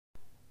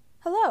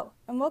Hello,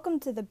 and welcome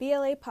to the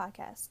BLA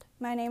podcast.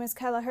 My name is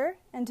Kyla Herr,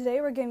 and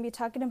today we're going to be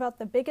talking about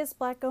the biggest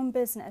Black-owned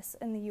business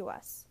in the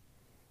U.S.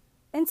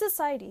 In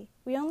society,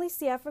 we only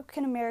see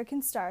African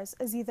American stars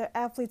as either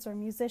athletes or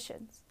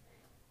musicians.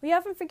 We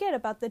often forget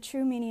about the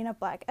true meaning of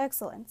Black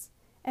excellence,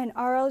 and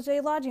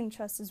RLJ Lodging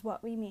Trust is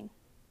what we mean.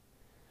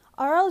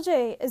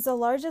 RLJ is the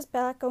largest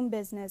Black-owned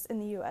business in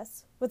the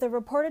U.S., with a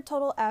reported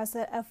total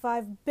asset of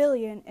 $5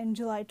 billion in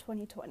July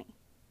 2020.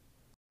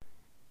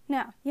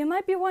 Now, you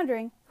might be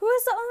wondering, who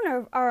is the owner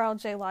of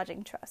RLJ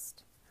Lodging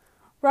Trust?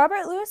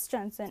 Robert Louis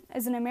Johnson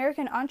is an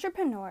American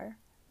entrepreneur,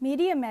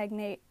 media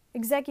magnate,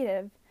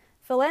 executive,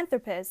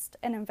 philanthropist,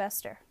 and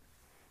investor.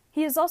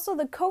 He is also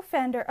the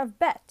co-founder of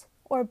BET,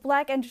 or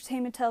Black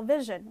Entertainment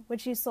Television,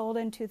 which he sold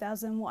in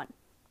 2001.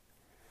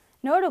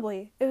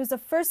 Notably, it was the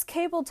first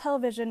cable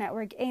television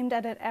network aimed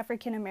at an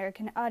African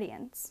American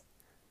audience.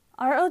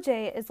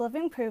 RLJ is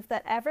living proof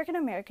that African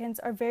Americans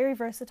are very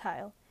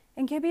versatile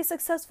and can be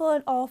successful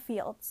in all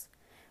fields.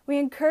 We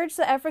encourage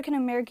the African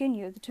American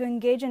youth to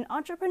engage in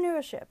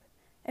entrepreneurship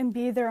and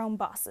be their own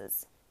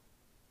bosses.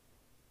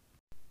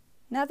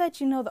 Now that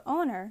you know the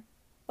owner,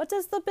 what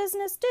does the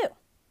business do?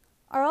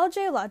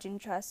 RLJ Lodging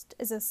Trust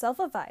is a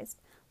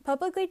self-advised,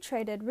 publicly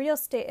traded real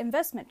estate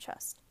investment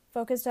trust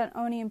focused on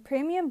owning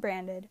premium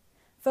branded,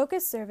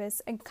 focused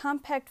service, and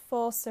compact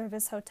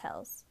full-service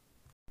hotels.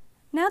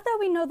 Now that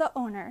we know the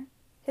owner,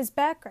 his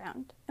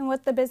background, and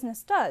what the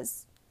business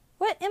does,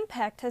 what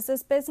impact has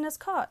this business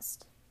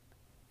caused?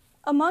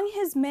 Among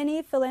his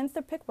many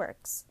philanthropic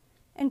works,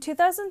 in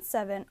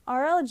 2007,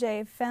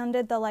 RLJ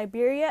founded the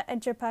Liberia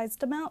Enterprise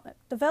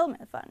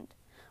Development Fund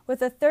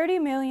with a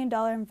 $30 million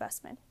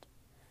investment.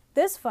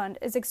 This fund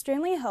is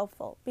extremely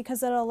helpful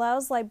because it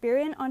allows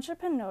Liberian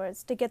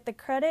entrepreneurs to get the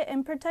credit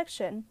and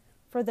protection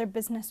for their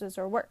businesses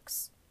or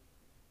works.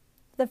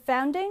 The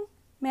founding,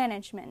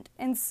 management,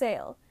 and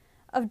sale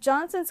of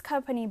Johnson's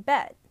company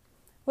BET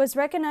was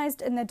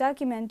recognized in the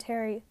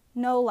documentary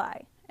No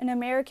Lie, An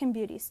American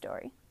Beauty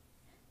Story.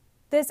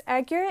 This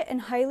accurate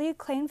and highly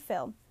acclaimed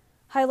film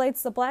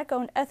highlights the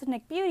Black-owned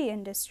ethnic beauty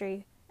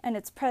industry and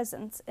its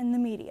presence in the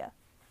media.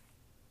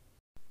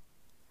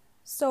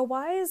 So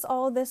why is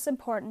all this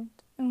important,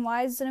 and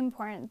why is it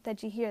important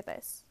that you hear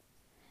this?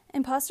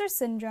 Imposter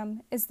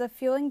syndrome is the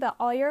feeling that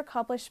all your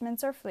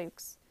accomplishments are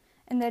flukes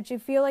and that you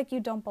feel like you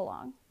don't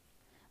belong.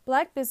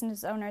 Black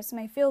business owners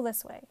may feel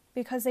this way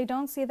because they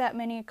don't see that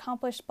many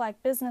accomplished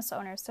Black business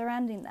owners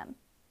surrounding them.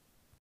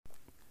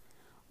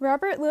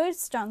 Robert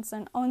Louis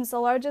Johnson owns the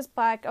largest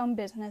Black-owned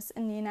business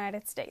in the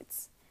United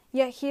States,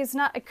 yet he is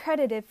not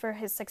accredited for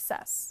his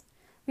success.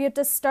 We have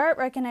to start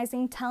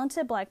recognizing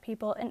talented Black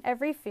people in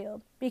every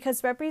field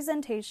because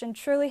representation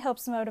truly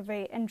helps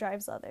motivate and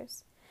drives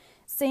others.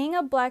 Seeing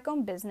a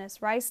Black-owned business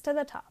rise to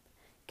the top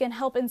can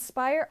help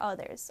inspire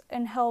others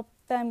and help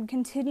them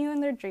continue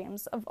in their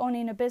dreams of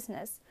owning a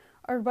business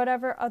or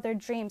whatever other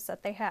dreams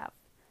that they have.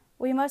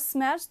 We must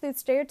smash the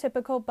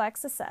stereotypical Black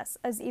success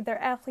as either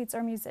athletes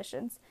or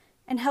musicians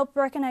and help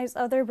recognize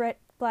other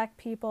Black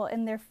people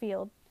in their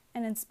field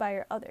and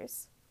inspire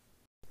others.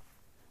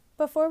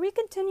 Before we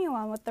continue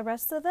on with the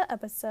rest of the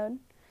episode,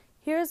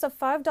 here is a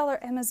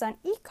 $5 Amazon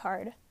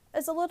e-card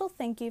as a little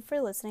thank you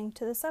for listening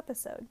to this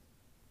episode.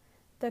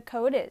 The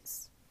code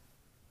is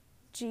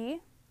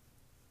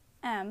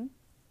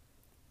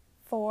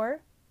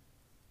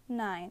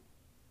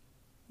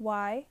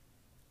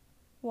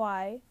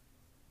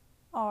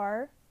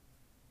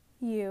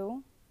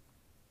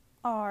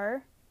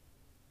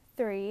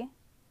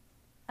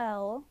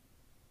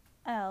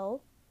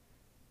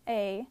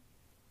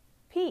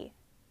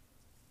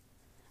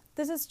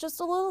This is just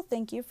a little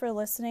thank you for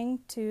listening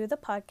to the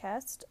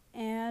podcast,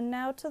 and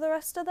now to the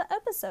rest of the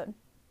episode.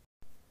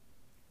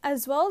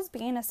 As well as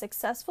being a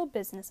successful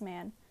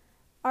businessman,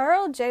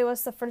 RLJ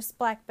was the first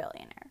Black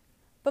billionaire.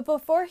 But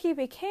before he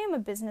became a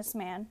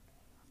businessman,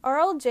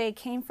 RLJ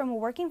came from a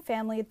working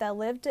family that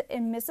lived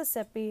in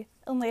Mississippi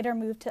and later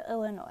moved to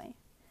Illinois.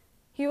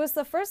 He was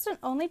the first and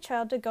only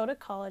child to go to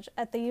college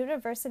at the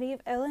University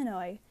of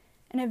Illinois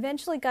and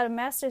eventually got a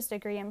master's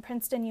degree in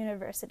Princeton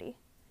University.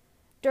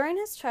 During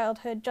his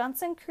childhood,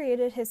 Johnson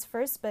created his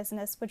first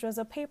business, which was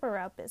a paper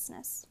route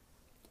business.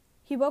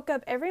 He woke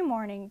up every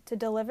morning to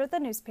deliver the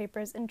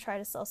newspapers and try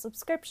to sell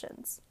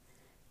subscriptions.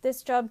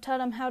 This job taught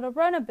him how to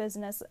run a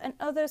business and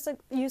other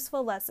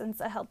useful lessons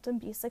that helped him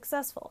be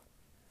successful.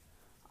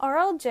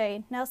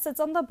 RLJ now sits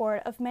on the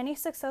board of many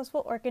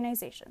successful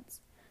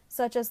organizations,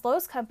 such as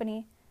Lowe's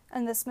Company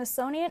and the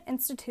Smithsonian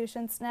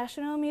Institution's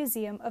National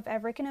Museum of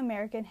African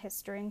American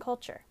History and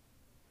Culture.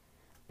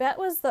 BET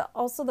was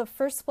also the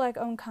first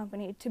Black-owned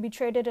company to be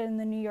traded in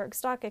the New York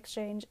Stock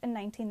Exchange in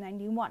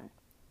 1991.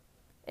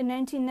 In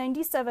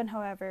 1997,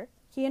 however,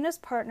 he and his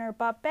partner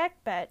bought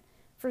back BET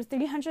for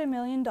 $300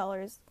 million,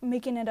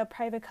 making it a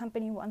private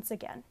company once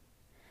again.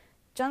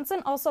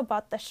 Johnson also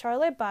bought the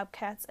Charlotte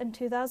Bobcats in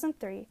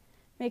 2003,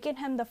 making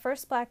him the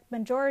first Black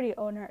majority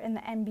owner in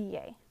the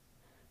NBA.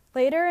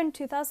 Later in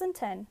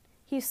 2010,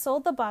 he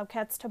sold the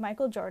Bobcats to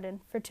Michael Jordan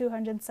for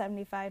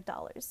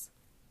 $275.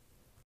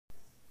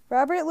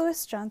 Robert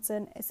Louis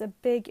Johnson is a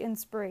big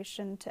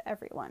inspiration to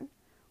everyone.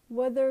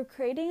 Whether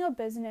creating a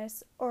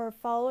business or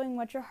following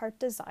what your heart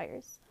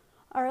desires,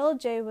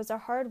 RLJ was a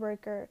hard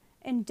worker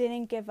and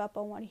didn't give up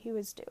on what he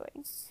was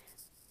doing.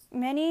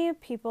 Many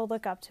people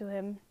look up to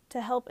him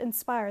to help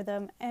inspire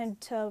them and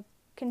to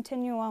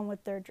continue on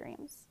with their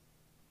dreams.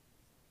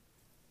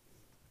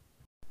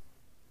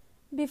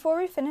 Before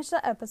we finish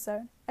the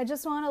episode, I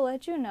just want to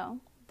let you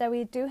know that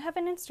we do have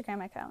an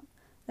Instagram account.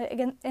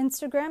 The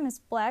Instagram is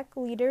Black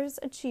Leaders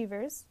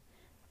Achievers.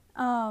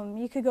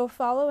 You could go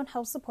follow and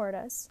help support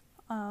us.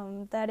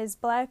 That is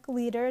Black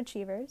Leader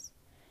Achievers.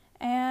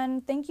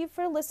 And thank you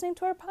for listening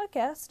to our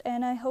podcast,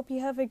 and I hope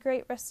you have a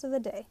great rest of the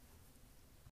day.